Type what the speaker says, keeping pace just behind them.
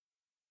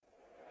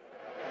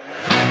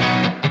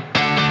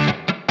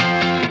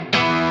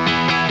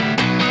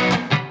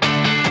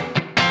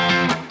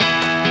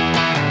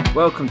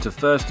Welcome to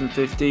First and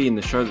 15,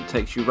 the show that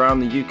takes you around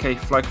the UK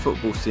flag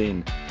football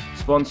scene.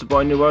 Sponsored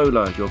by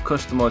Nuola, your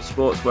customised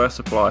sportswear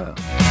supplier.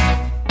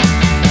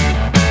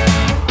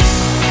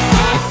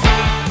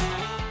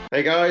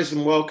 Hey guys,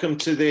 and welcome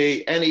to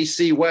the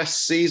NEC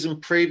West season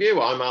preview.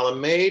 I'm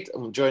Alan Mead,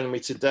 and joining me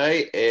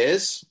today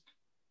is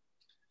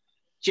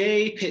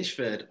Jay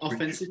Pitchford,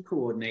 offensive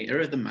coordinator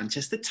of the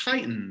Manchester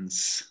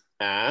Titans.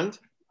 And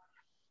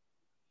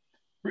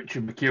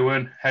Richard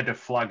McEwen, head of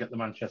flag at the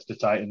Manchester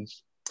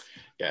Titans.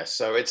 Yeah,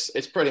 so it's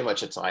pretty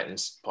much a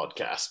Titans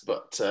podcast,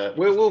 but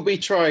we'll be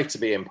trying to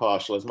be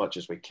impartial as much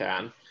as we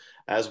can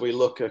as we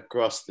look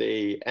across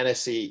the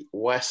NEC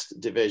West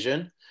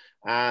division.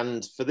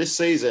 And for this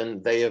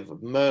season, they have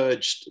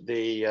merged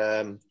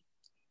the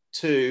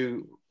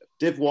two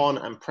Div 1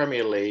 and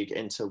Premier League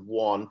into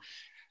one.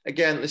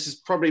 Again, this is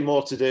probably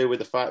more to do with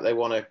the fact they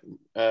want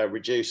to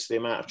reduce the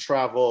amount of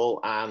travel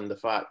and the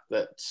fact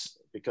that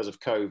because of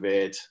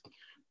COVID,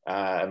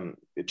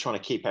 trying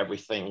to keep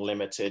everything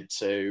limited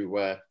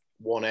to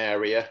one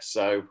area,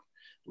 so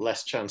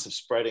less chance of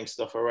spreading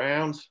stuff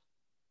around.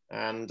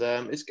 And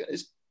it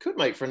could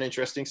make for an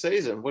interesting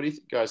season. What do you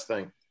guys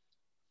think?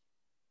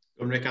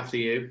 Rick, after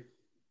you.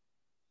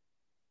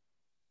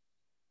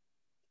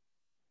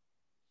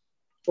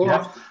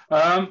 Yeah.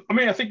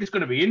 I think it's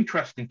going to be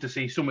interesting to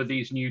see some of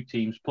these new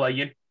teams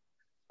playing.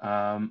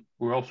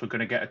 We're also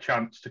going to get a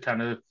chance to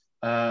kind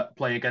of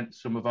play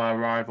against some of our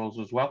rivals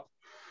as well.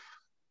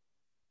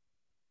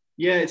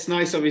 Yeah, it's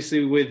nice,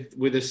 obviously,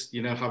 with us,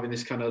 having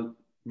this kind of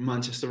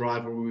Manchester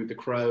rivalry with the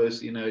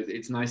Crows.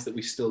 It's nice that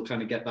we still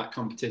kind of get that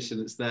competition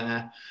that's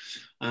there.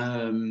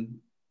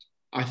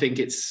 I think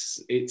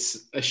it's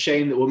a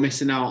shame that we're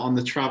missing out on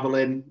the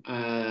travelling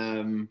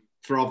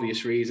for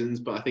obvious reasons,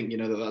 but I think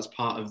that's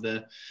part of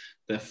the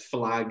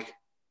flag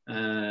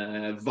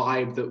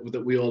vibe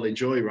that we all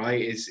enjoy,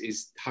 right?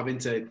 Is having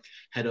to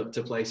head up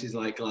to places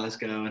like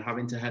Glasgow and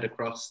having to head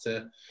across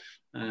to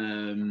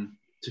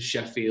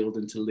Sheffield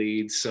and to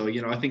Leeds. So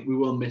I think we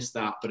will miss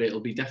that, but it'll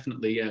be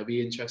definitely it'll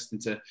be interesting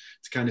to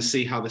kind of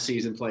see how the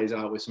season plays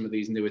out with some of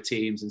these newer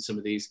teams and some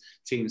of these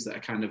teams that are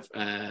kind of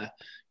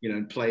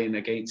playing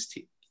against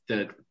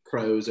the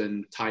Crows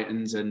and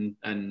Titans and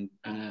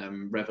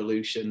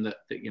Revolution that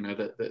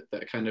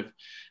are kind of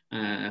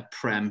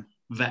Prem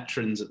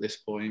veterans at this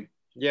point.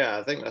 Yeah,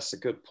 I think that's a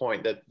good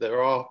point. That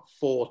there are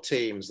 4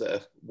 teams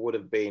that would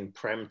have been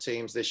Prem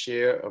teams this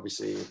year.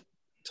 Obviously,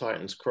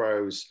 Titans,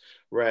 Crows,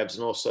 Revs,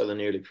 and also the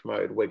newly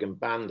promoted Wigan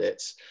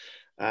Bandits.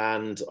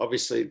 And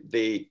obviously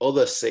the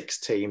other 6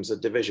 teams are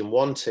Division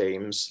 1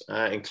 teams,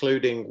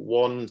 including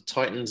one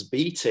Titans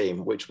B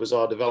team, which was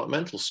our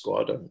developmental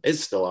squad, and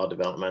is still our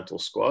developmental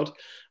squad,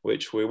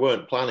 which we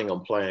weren't planning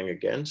on playing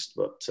against.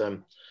 But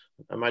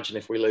imagine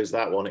if we lose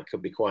that one, it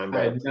could be quite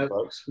embarrassing,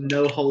 folks.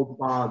 No holds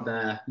barred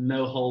there.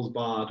 No holds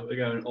barred. We're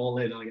going all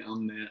in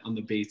on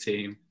the B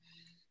team.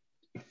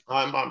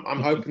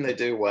 I'm hoping they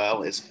do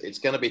well. It's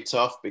going to be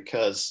tough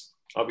because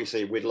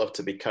obviously we'd love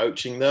to be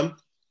coaching them.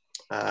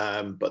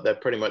 But they're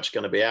pretty much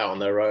going to be out on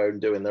their own,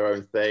 doing their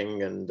own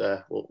thing, and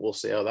we'll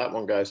see how that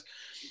one goes.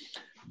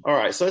 All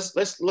right, so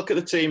let's look at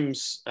the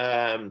teams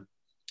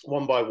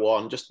one by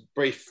one. Just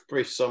brief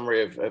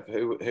summary of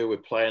who we're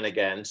playing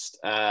against.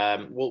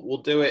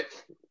 We'll do it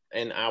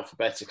in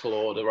alphabetical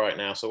order right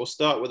now. So we'll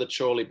start with the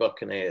Chorley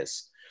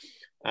Buccaneers.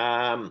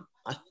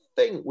 I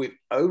think we've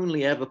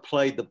only ever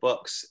played the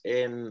Bucks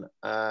in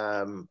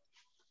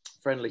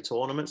friendly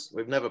tournaments.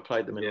 We've never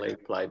played them in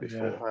league play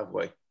before, have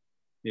we?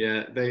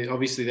 Yeah,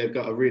 they've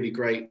got a really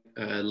great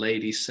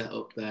ladies set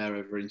up there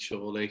over in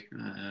Chorley.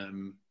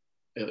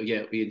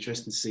 It'll be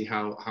interesting to see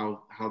how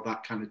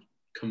that kind of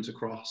comes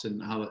across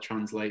and how that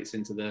translates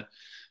into the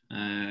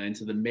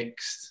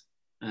mixed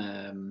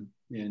the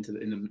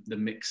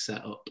mixed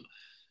setup.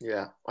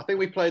 Yeah, I think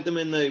we played them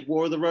in the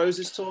War of the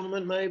Roses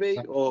tournament, maybe,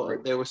 or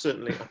they were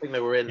certainly. I think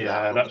they were in that.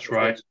 Yeah, that's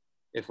right.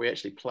 If we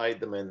actually played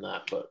them in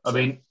that, but I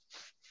mean,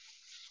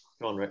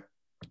 go on, Rick.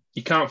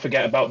 You can't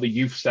forget about the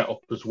youth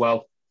setup as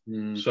well.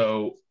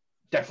 So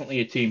definitely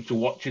a team to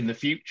watch in the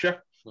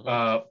future.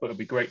 But it'll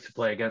be great to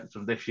play against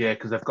them this year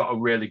because they've got a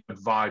really good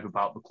vibe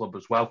about the club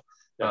as well.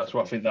 So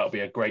I think that'll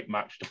be a great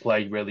match to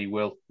play. Really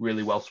well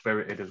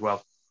spirited as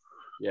well.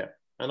 Yeah,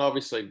 and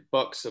obviously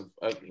Bucks have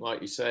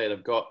like you say,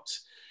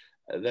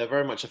 they're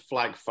very much a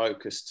flag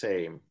focused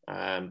team.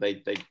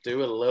 They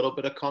do a little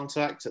bit of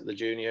contact at the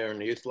junior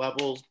and youth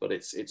levels, but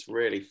it's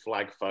really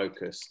flag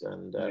focused.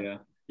 And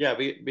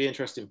be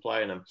interesting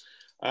playing them.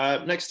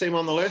 Next team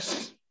on the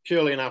list,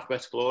 purely in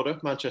alphabetical order,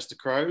 Manchester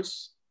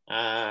Crows.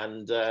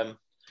 And,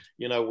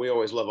 we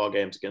always love our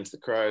games against the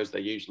Crows. They're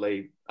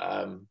usually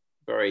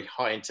very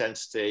high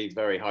intensity,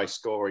 very high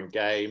scoring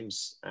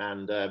games.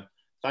 And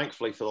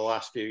thankfully for the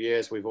last few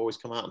years, we've always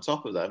come out on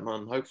top of them.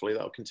 And hopefully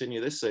that'll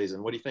continue this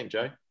season. What do you think,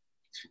 Jay?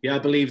 Yeah, I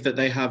believe that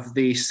they have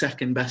the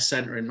second best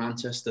centre in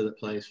Manchester that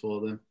plays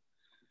for them.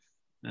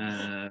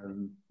 I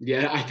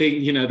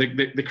think,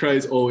 the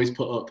Crows always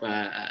put up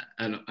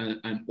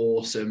an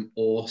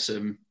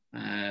awesome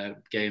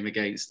game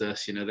against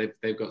us.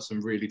 They've got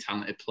some really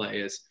talented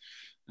players.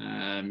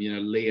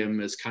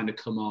 Liam has kind of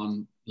come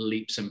on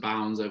leaps and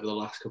bounds over the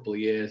last couple of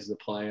years as a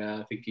player.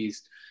 I think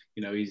he's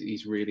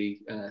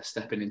really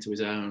stepping into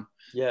his own.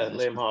 Yeah,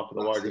 Liam Harper,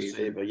 the wide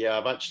receiver. Yeah,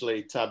 I've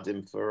actually tabbed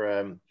him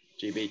for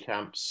GB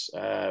camps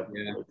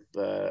with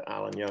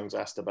Alan Young's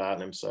asked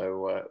about him.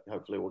 So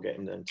hopefully we'll get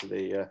him into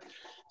the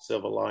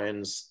Silver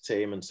Lions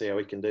team and see how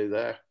he can do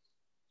there.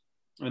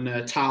 And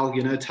Tal,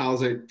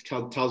 Tal's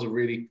a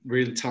really,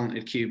 really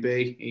talented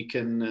QB. He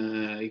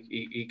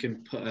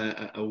can put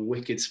a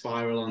wicked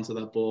spiral onto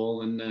that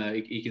ball, and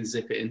he can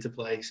zip it into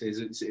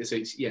places.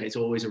 It's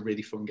always a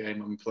really fun game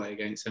when we play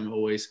against him.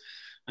 Always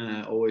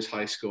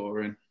high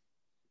scoring.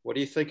 What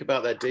do you think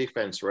about their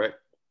defense, Rick?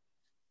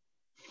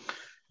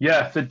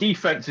 Yeah, the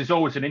defense is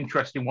always an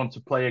interesting one to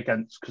play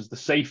against because the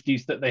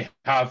safeties that they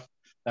have,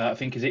 I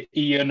think, is it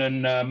Ian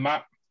and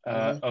Matt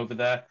over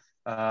there?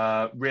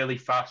 Really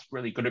fast,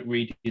 really good at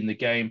reading the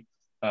game.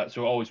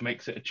 So it always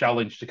makes it a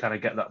challenge to kind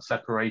of get that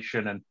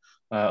separation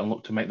and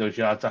look to make those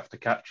yards after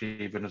catch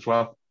even as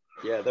well.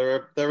 Yeah,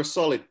 they're a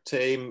solid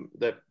team.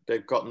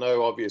 They've got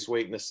no obvious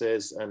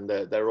weaknesses, and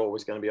they're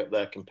always going to be up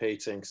there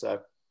competing. So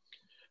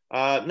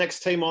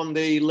next team on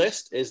the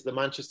list is the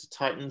Manchester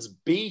Titans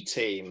B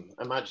team.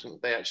 Imagine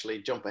they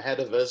actually jump ahead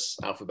of us,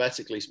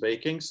 alphabetically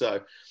speaking.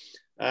 So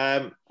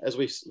as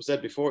we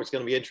said before, it's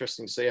going to be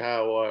interesting to see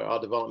how our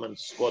development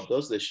squad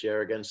does this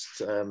year against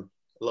a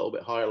little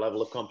bit higher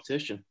level of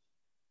competition.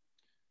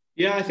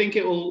 Yeah, I think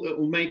it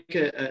will make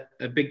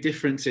a big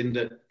difference in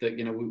that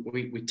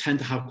we tend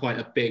to have quite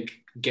a big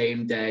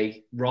game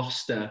day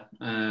roster.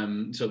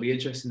 So it'll be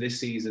interesting this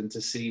season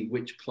to see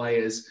which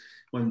players,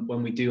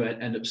 when we do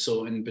end up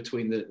sorting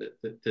between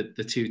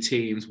the two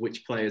teams,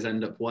 which players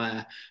end up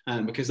where,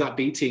 because that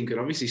B team could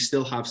obviously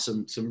still have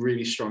some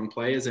really strong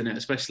players in it,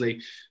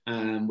 especially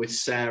with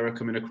Sarah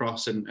coming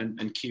across and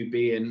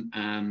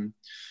QB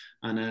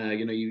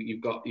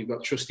you've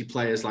got trusty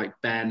players like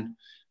Ben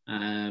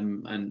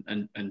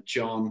and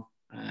John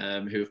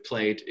who have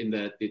played in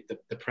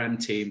the Prem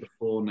team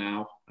before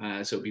now.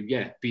 So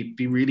it'd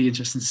be really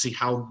interesting to see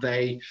how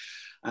they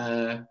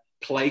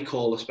play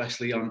call,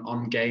 especially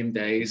on game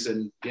days,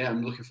 and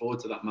I'm looking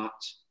forward to that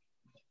match.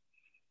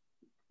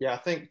 Yeah, I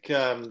think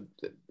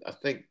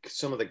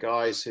some of the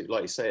guys who,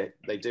 like you say,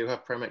 they do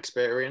have Prem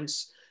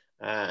experience,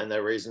 and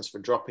their reasons for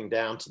dropping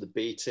down to the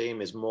B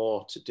team is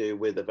more to do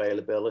with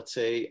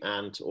availability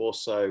and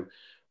also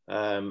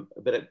a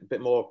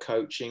bit more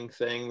coaching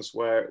things.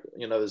 Where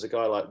there's a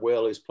guy like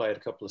Will who's played a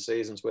couple of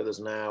seasons with us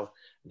now.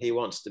 He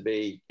wants to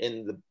be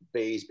in the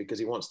Bs because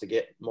he wants to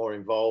get more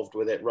involved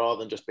with it rather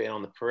than just being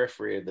on the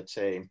periphery of the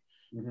team.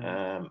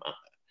 Mm-hmm.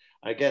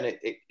 Again,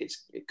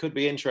 it could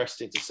be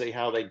interesting to see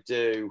how they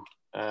do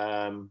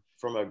from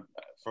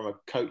a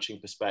coaching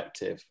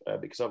perspective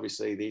because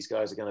obviously these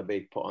guys are going to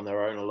be put on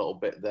their own a little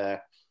bit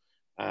there.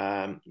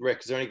 Rick,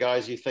 is there any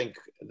guys you think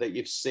that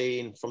you've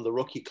seen from the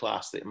rookie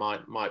class that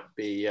might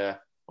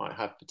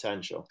have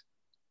potential?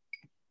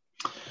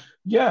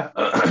 Yeah,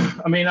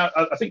 I mean, I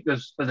think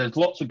there's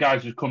lots of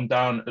guys who've come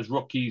down as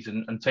rookies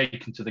and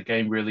taken to the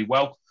game really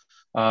well.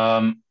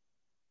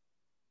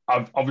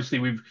 Obviously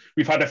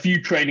we've had a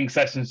few training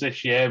sessions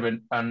this year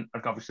and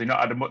I've obviously not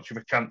had much of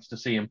a chance to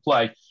see him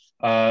play.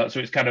 So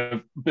it's kind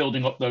of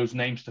building up those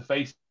names to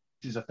faces,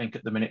 I think,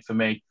 at the minute for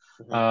me.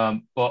 Mm-hmm.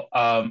 But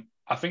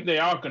I think they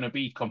are going to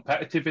be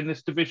competitive in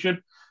this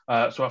division.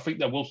 So I think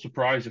they will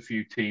surprise a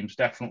few teams,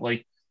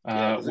 definitely,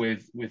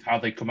 with how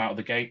they come out of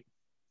the gate.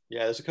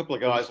 Yeah, there's a couple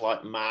of guys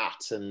like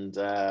Matt and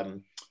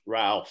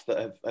Ralph that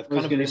have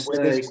kind of been with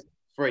us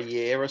for a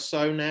year or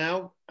so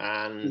now.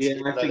 And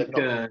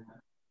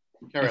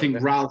I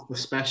think Ralph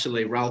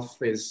especially. Ralph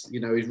is,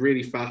 he's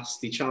really fast.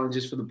 He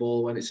challenges for the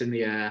ball when it's in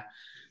the air.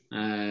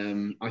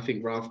 I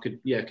think Ralph could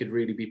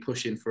really be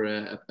pushing for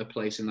a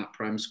place in that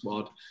Prem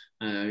squad.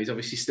 He's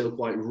obviously still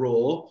quite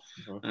raw,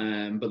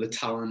 but the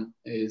talent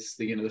is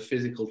the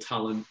physical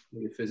talent,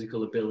 the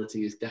physical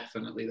ability is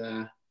definitely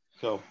there.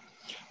 Cool.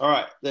 All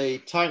right, the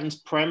Titans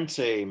Prem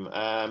team.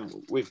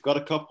 We've got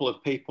a couple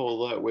of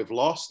people that we've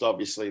lost,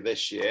 obviously,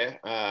 this year.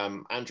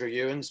 Andrew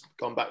Ewan's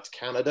gone back to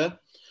Canada,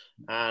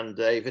 and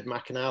David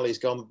McAnally's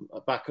gone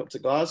back up to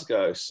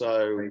Glasgow.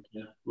 So,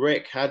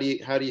 Rick, how do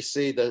you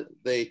see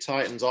the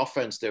Titans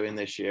offense doing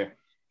this year?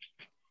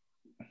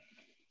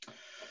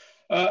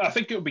 I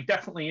think it would be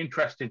definitely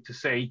interesting to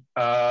see.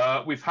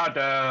 We've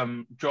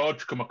had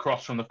George come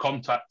across from the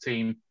contact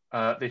team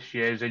this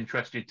year. Is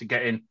interested to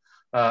get in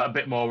a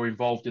bit more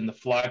involved in the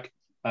flag.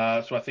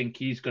 So I think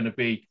he's going to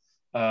be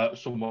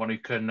someone who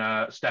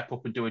can step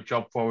up and do a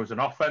job for us in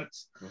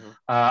offense. Mm-hmm.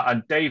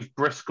 And Dave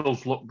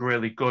Briscoe's looked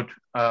really good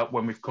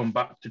when we've come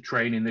back to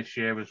training this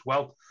year as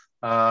well.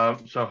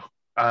 So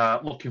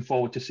looking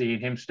forward to seeing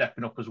him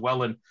stepping up as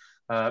well and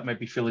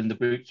maybe filling the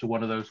boots of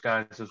one of those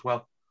guys as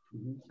well.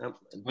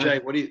 Mm-hmm. Jay,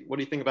 what do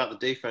you think about the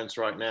defense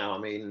right now? I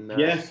mean,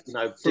 D-Mac's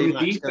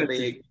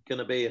going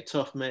to be a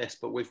tough miss,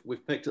 but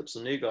we've picked up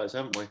some new guys,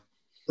 haven't we?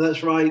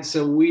 That's right.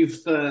 So we're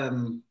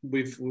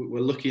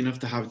lucky enough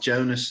to have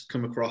Jonas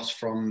come across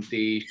from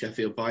the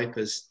Sheffield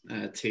Vipers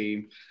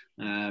team,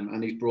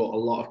 and he's brought a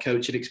lot of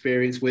coaching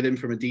experience with him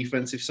from a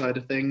defensive side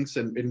of things,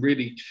 and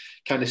really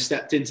kind of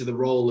stepped into the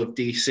role of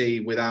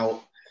DC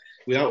without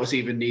us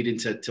even needing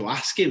to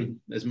ask him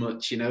as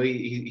much.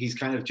 He's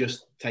kind of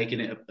just taken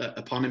it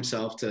upon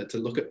himself to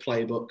look at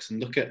playbooks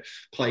and look at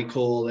play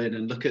calling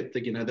and look at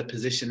the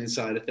positioning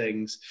side of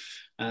things.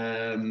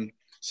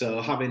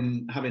 So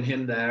having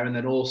him there, and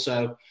then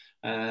also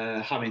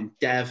having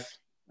Dev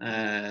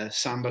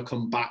Samba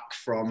come back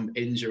from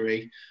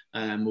injury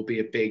will be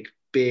a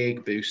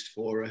big boost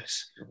for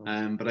us.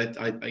 But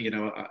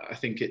I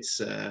think it's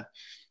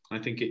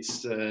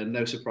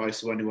no surprise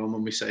to anyone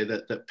when we say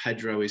that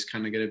Pedro is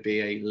kind of going to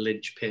be a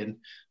linchpin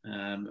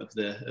of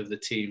the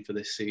team for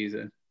this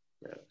season.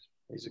 Yeah,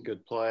 he's a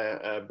good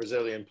player,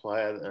 Brazilian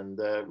player, and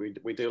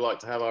we do like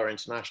to have our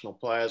international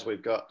players.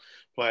 We've got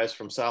players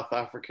from South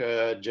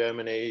Africa,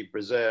 Germany,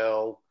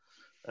 Brazil,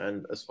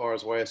 and as far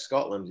away as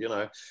Scotland.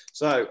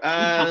 So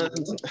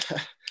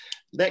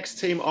next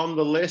team on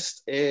the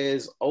list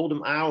is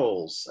Oldham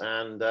Owls,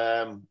 and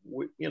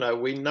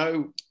we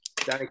know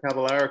Danny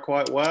Caballero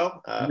quite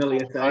well,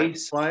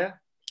 player,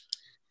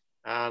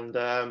 and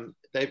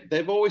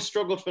they've always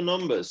struggled for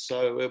numbers.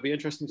 So it'll be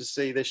interesting to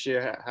see this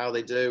year how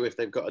they do, if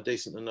they've got a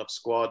decent enough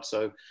squad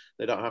so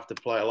they don't have to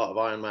play a lot of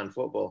Ironman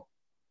football.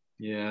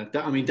 Yeah,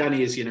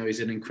 Danny is, he's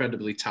an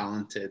incredibly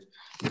talented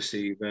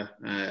receiver.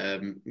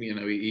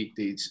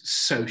 He's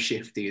so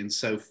shifty and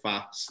so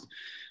fast.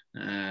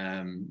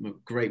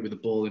 Great with the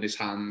ball in his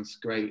hands,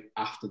 great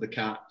after the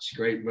catch,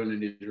 great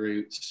running his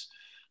routes.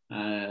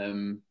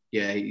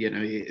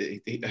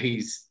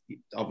 He's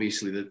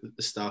obviously the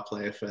star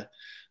player for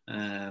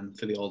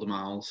the Oldham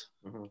Owls.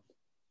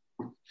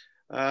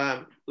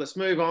 Let's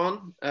move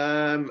on.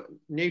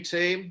 New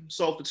team,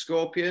 Salford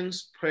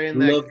Scorpions, playing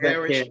their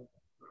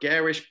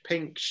garish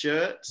pink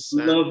shirts.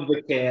 Love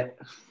the kit.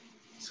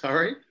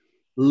 Sorry?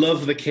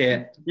 Love the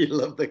kit. You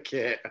love the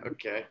kit.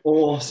 Okay.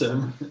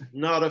 Awesome.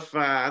 Not a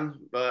fan,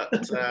 but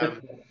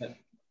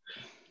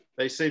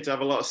they seem to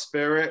have a lot of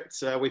spirit.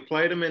 We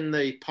played them in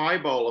the Pie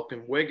Bowl up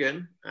in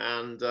Wigan,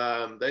 and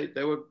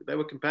they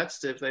were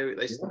competitive.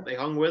 They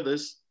hung with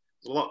us.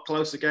 It was a lot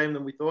closer game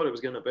than we thought it was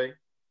going to be.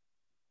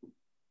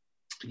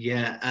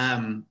 Yeah,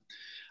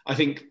 I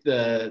think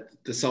the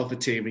Salford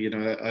team,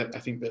 I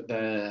think that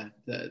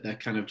they're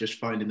kind of just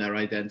finding their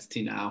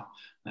identity now,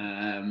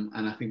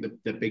 and I think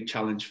the big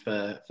challenge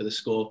for the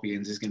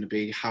Scorpions is going to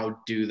be how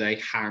do they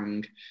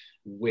hang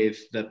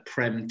with the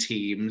Prem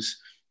teams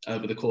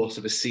over the course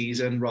of a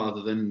season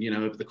rather than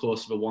over the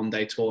course of a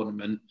one-day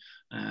tournament.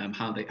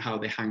 How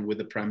they hang with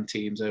the Prem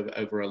teams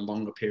over a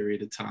longer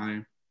period of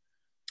time.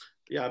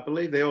 Yeah, I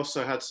believe they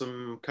also had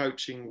some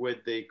coaching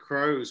with the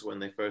Crows when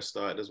they first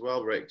started as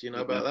well. Rick, do you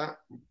know about that?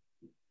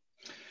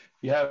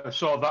 Yeah, I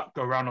saw that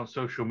go around on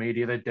social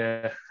media.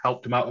 They'd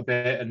helped them out a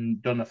bit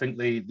and done, I think,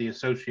 the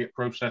associate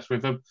process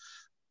with them.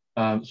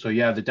 So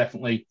yeah, they're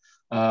definitely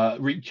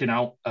reaching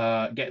out,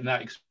 getting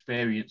that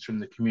experience from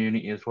the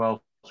community as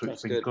well. So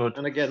it's been good.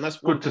 And again, that's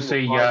good to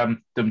see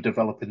them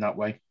develop in that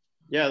way.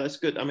 Yeah, that's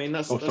good. I mean,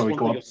 that's one thing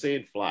you'll see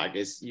in flag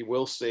is you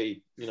will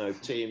see,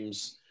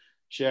 teams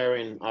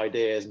sharing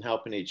ideas and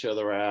helping each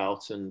other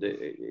out, and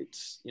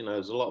it's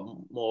there's a lot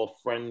more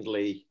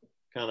friendly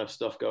kind of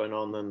stuff going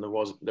on than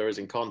there is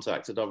in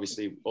contact. And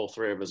obviously, all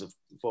three of us have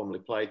formerly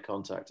played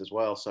contact as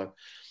well. So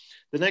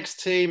the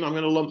next team I'm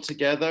going to lump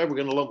together. We're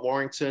going to lump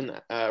Warrington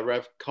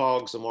Rev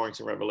Cogs and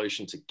Warrington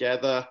Revolution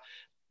together,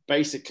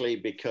 basically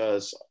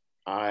because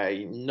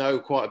I know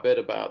quite a bit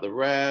about the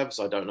Revs.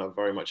 I don't know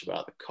very much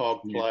about the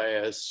Cog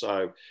players.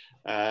 So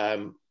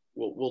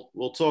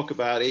we'll talk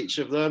about each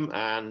of them,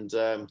 and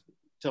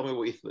tell me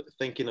what you're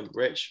thinking of,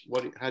 Rich.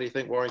 How do you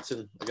think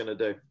Warrington are going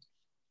to do?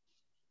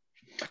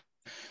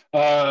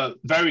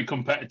 Very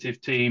competitive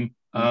team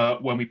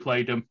when we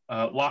played them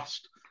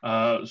last.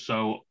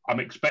 So I'm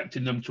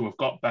expecting them to have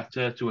got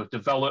better, to have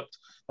developed,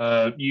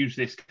 use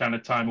this kind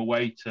of time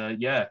away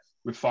to,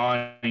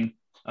 refine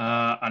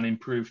and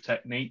improve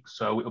technique.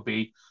 So it'll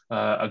be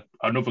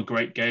another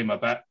great game, I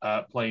bet,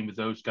 playing with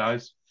those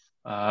guys.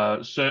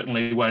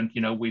 Certainly when,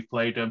 we've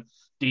played them,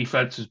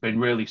 defense has been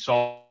really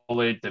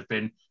solid. They've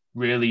been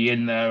really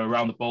in there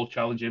around the ball,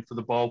 challenging for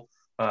the ball.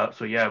 So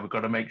we've got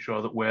to make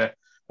sure that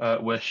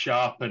we're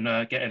sharp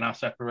and getting our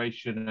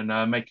separation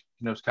and making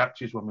those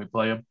catches when we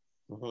play them.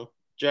 Mm-hmm.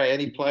 Jay,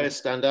 any players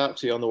stand out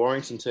to you on the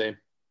Warrington team?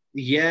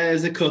 Yeah,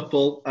 there's a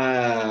couple.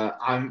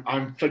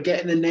 I'm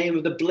forgetting the name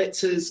of the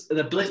blitzers.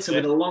 The blitzer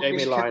with the longest.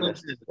 Jamie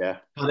Linus. Yeah,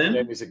 pardon?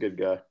 Jamie's a good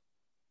guy.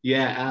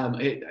 Yeah,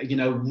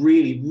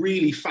 really,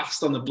 really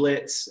fast on the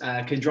blitz.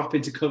 Can drop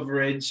into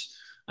coverage.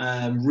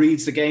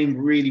 reads the game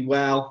really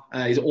well.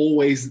 He's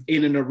always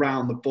in and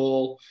around the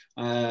ball.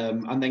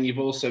 And then you've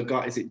also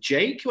got, is it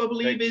Jake, who I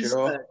believe Jake, is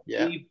sure.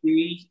 Yeah.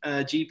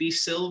 GB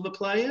Silver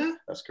player?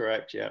 That's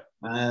correct, yeah.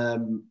 I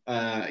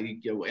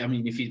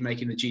mean, if he's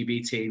making the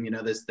GB team,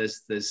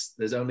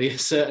 there's only a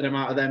certain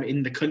amount of them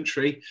in the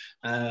country.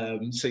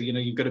 So,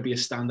 you've got to be a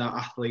standout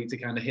athlete to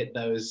kind of hit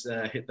those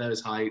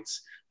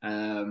heights.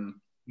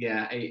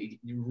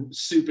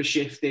 Super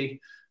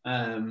shifty.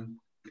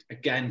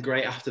 Again,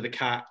 great after the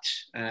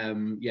catch.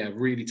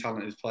 Really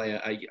talented player.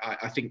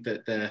 I think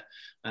that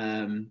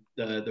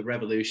the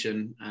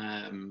Revolution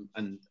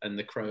and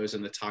the Crows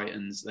and the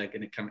Titans, they're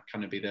going to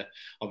kind of be the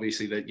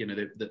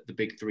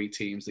big three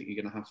teams that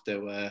you're going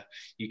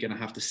to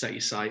have to set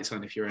your sights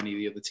on if you're any of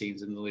the other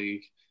teams in the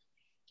league.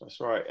 That's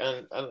right.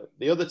 And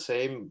the other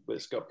team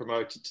that's got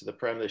promoted to the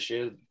Prem this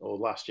year or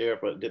last year,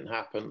 but it didn't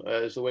happen,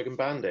 is the Wigan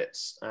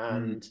Bandits.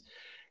 And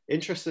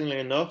interestingly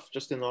enough,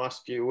 just in the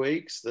last few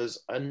weeks, there's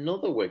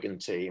another Wigan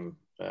team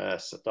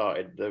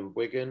started, the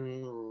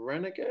Wigan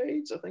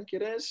Renegades, I think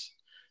it is.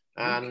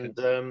 And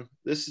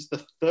this is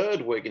the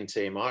third Wigan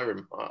team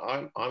I'm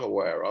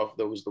aware of.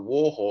 There was the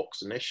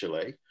Warhawks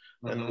initially,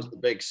 then there was the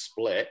big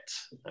split,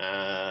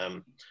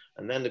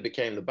 and then they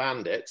became the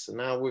Bandits, and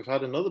now we've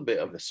had another bit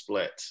of a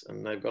split,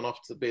 and they've gone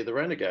off to be the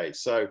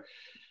Renegades. So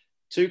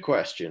 2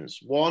 questions.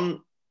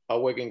 1, are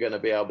Wigan going to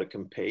be able to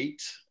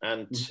compete?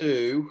 And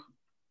 2,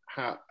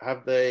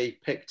 have they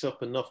picked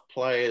up enough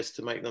players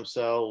to make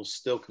themselves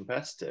still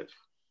competitive?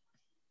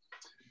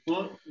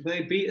 Well,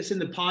 they beat us in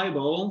the Pie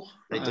Bowl.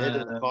 They did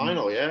in the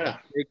final, yeah.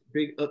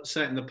 Big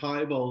upset in the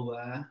Pie Bowl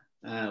there.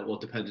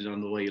 Depending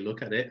on the way you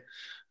look at it.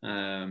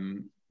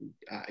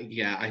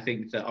 I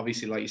think that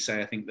obviously, like you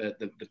say, I think that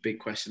the big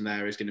question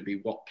there is going to be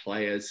what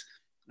players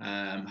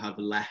have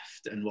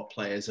left and what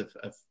players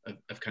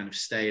have kind of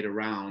stayed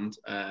around,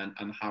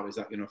 and how is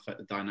that going to affect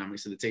the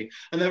dynamics of the team?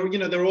 And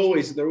they're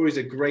always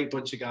a great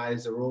bunch of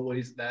guys. They're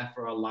always there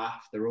for a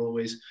laugh. They're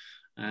always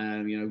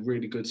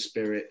really good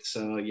spirit.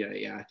 So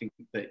I think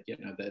that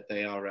that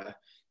they are a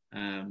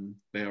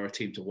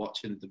team to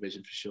watch in the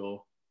division for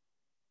sure.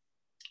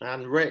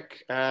 And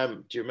Rick,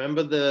 do you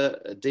remember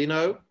the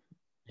Dino?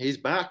 He's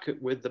back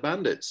with the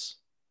Bandits.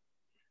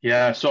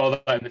 Yeah, I saw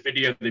that in the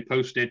video they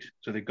posted.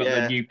 So they've got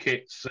their new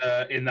kits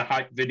in the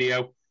hype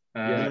video.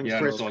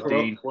 Chris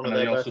Crook, one of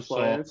their best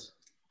players.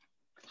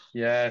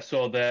 Yeah,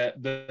 so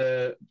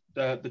the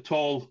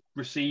tall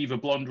receiver,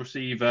 blonde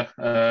receiver,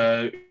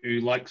 who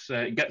likes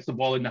gets the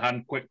ball in the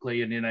hand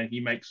quickly, and he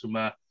makes some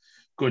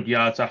good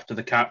yards after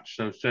the catch.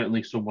 So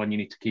certainly someone you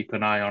need to keep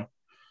an eye on.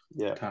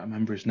 Yeah, can't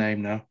remember his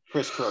name now.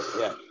 Chris Crook,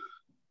 yeah,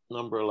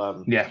 number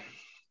 11. Yeah.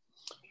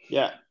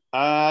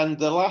 And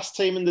the last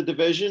team in the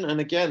division, and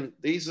again,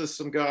 these are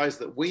some guys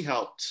that we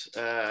helped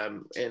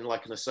in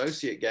like an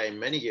associate game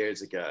many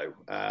years ago.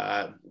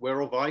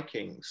 Wirral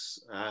Vikings.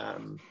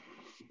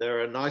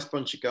 They're a nice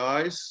bunch of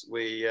guys.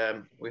 We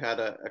had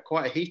a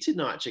quite a heated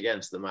match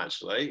against them,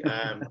 actually.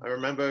 I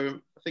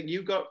remember, I think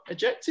you got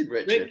ejected,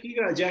 Richard. Rick, you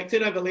got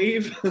ejected, I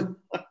believe.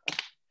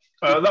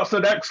 That's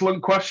an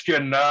excellent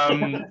question.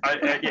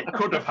 It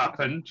could have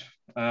happened.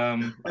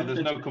 There's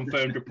no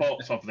confirmed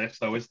reports of this,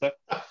 though, is there?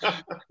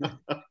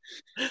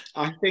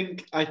 I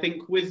think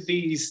with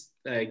these,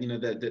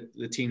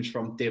 the teams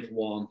from Div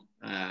 1,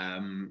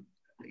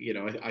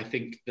 I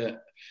think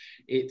that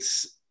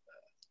it's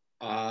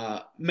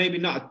maybe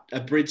not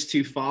a bridge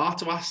too far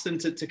to ask them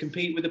to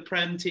compete with the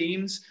Prem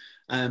teams.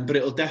 But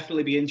it'll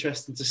definitely be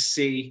interesting to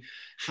see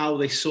how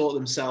they sort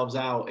themselves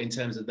out in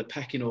terms of the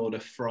pecking order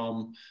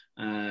from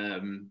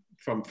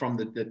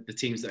the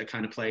teams that are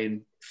kind of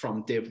playing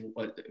from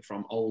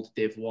old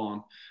Div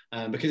 1,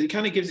 because it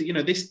kind of gives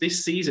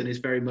this season is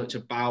very much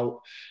about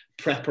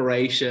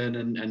preparation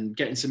and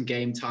getting some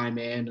game time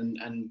in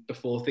and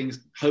before things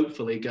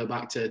hopefully go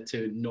back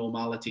to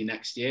normality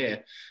next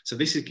year. So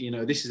this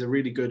is a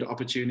really good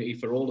opportunity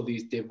for all of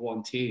these Div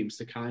 1 teams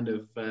to kind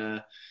of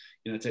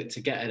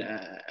to get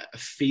a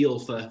feel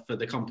for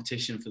the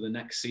competition for the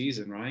next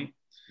season, right?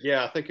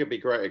 Yeah, I think it'd be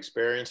a great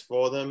experience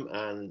for them.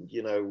 And,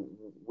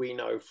 we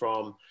know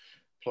from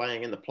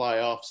playing in the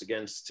playoffs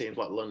against teams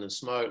like London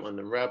Smoke,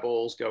 London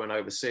Rebels, going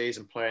overseas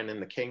and playing in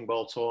the King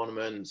Bowl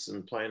tournaments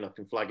and playing up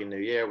in Flag in New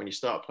Year, when you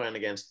start playing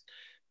against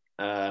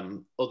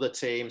other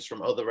teams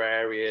from other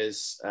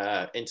areas,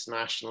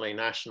 internationally,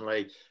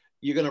 nationally,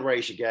 you're going to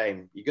raise your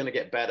game. You're going to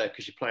get better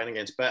because you're playing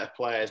against better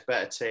players,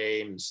 better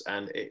teams,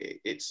 and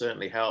it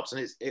certainly helps.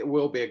 And it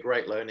will be a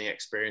great learning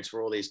experience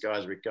for all these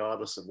guys,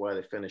 regardless of where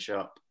they finish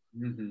up.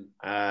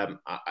 Mm-hmm.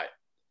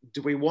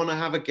 Do we want to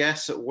have a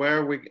guess at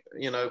where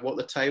what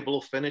the table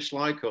will finish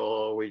like,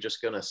 or are we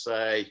just going to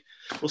say,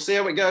 we'll see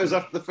how it goes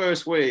after the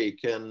first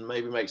week and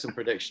maybe make some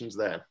predictions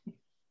then?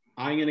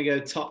 I'm going to go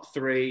top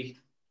 3,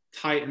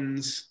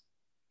 Titans,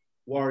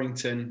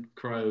 Warrington,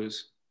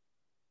 Crows.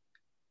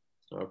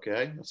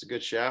 Okay, that's a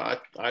good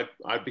shout.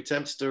 I'd be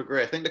tempted to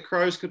agree. I think the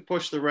Crows could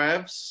push the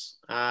Revs.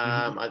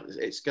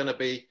 It's going to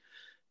be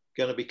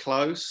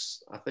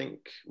close. I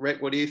think.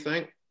 Rick, what do you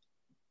think?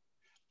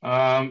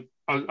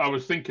 I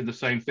was thinking the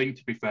same thing,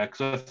 to be fair,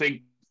 because I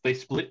think they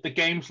split the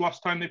games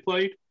last time they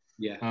played.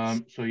 Yeah.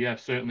 So yeah,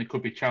 certainly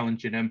could be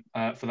challenging him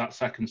for that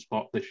second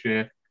spot this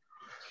year.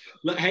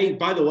 Look, hey,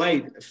 by the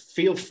way,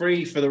 feel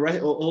free for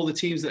all the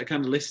teams that are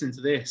kind of listening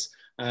to this.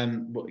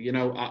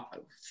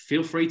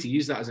 Feel free to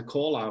use that as a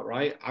call out,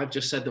 right? I've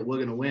just said that we're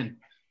going to win.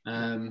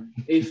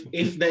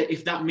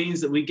 If that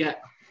means that we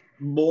get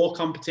more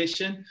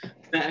competition,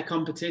 better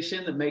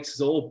competition that makes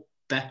us all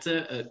better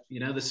at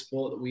the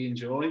sport that we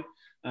enjoy,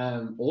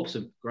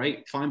 awesome,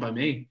 great, fine by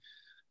me.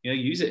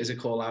 Use it as a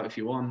call out if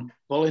you want.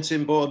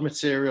 Bulletin board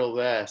material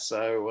there.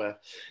 So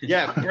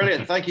yeah,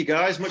 brilliant. Thank you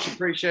guys, much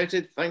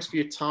appreciated. Thanks for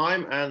your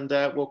time, and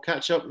we'll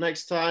catch up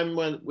next time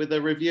with a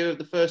review of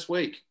the first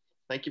week.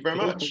 Thank you very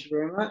much. Thank you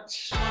very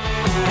much.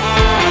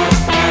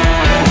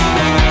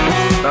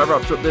 That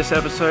wraps up this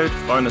episode.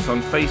 Find us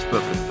on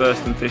Facebook at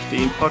First and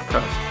 15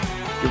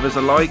 Podcast. Give us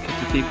a like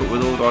to keep up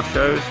with all our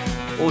shows.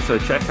 Also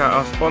check out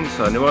our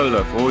sponsor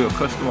Nuola for all your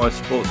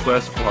customised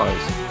sportswear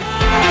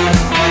supplies.